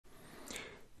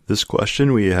This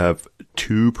question, we have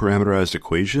two parameterized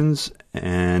equations,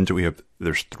 and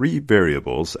there's three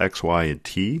variables, x, y, and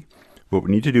t. What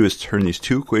we need to do is turn these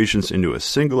two equations into a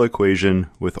single equation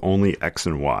with only x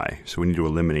and y. So we need to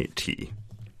eliminate t.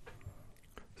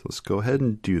 So let's go ahead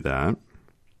and do that.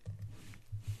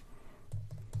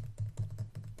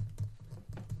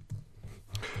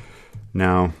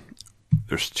 Now,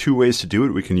 there's two ways to do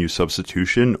it. We can use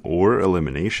substitution or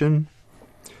elimination.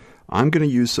 I'm going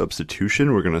to use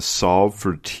substitution. We're going to solve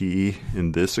for t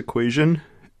in this equation,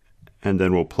 and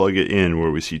then we'll plug it in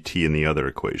where we see t in the other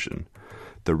equation.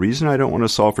 The reason I don't want to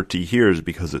solve for t here is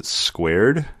because it's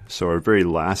squared. So our very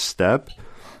last step,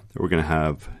 we're going to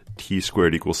have t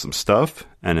squared equals some stuff,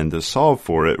 and then to solve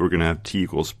for it, we're going to have t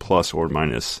equals plus or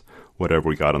minus whatever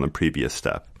we got on the previous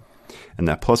step. And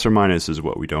that plus or minus is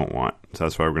what we don't want. So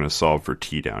that's why we're going to solve for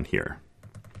t down here.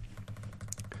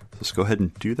 So let's go ahead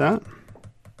and do that.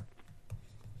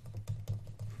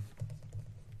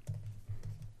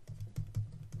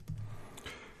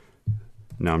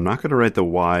 Now I'm not going to write the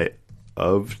y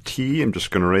of t, I'm just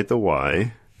going to write the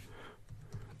y.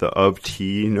 The of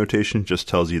t notation just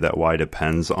tells you that y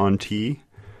depends on t,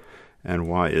 and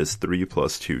y is 3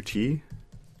 plus 2t.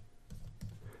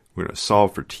 We're going to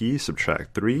solve for t,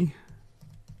 subtract 3.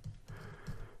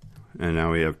 And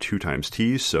now we have 2 times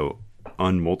t, so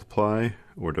unmultiply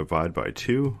or divide by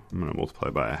 2. I'm going to multiply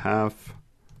by a half.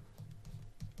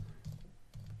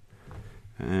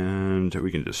 And we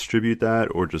can distribute that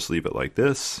or just leave it like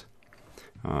this.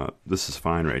 This is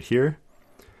fine right here.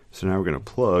 So now we're going to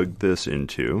plug this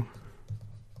into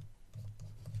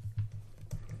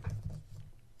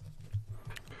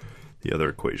the other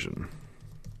equation,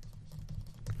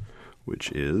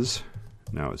 which is,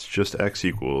 now it's just x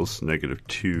equals negative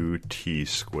 2t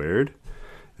squared.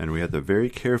 And we have to very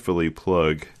carefully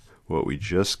plug what we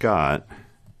just got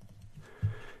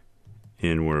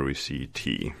in where we see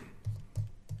t.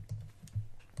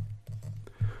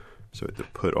 So we have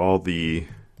to put all the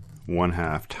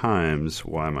 1/2 times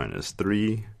y minus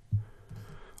 3,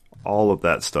 all of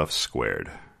that stuff squared.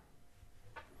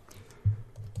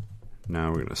 Now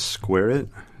we're going to square it.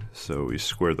 So we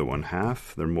square the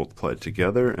 1/2, they're multiplied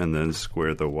together, and then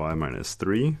square the y minus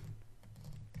 3.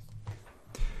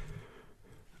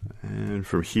 And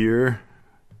from here,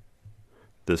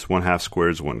 this 1/2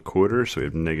 squares 1/4, so we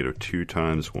have negative 2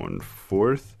 times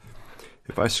 1/4.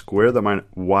 If I square the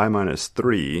y minus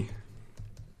 3,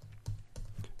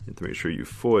 you have to make sure you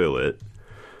FOIL it.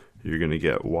 You're going to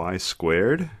get y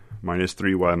squared minus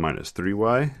 3y minus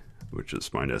 3y, which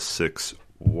is minus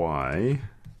 6y.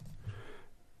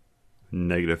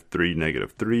 Negative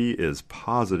 3 is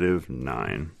positive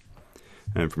 9.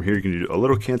 And from here you can do a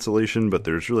little cancellation, but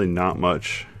there's really not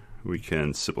much we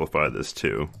can simplify this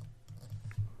to.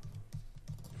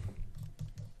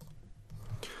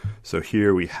 So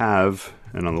here we have,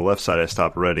 and on the left side I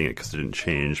stopped writing it because it didn't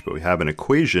change, but we have an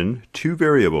equation, two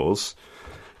variables,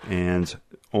 and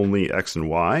only x and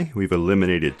y. We've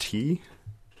eliminated t.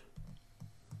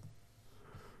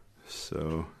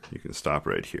 So you can stop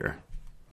right here.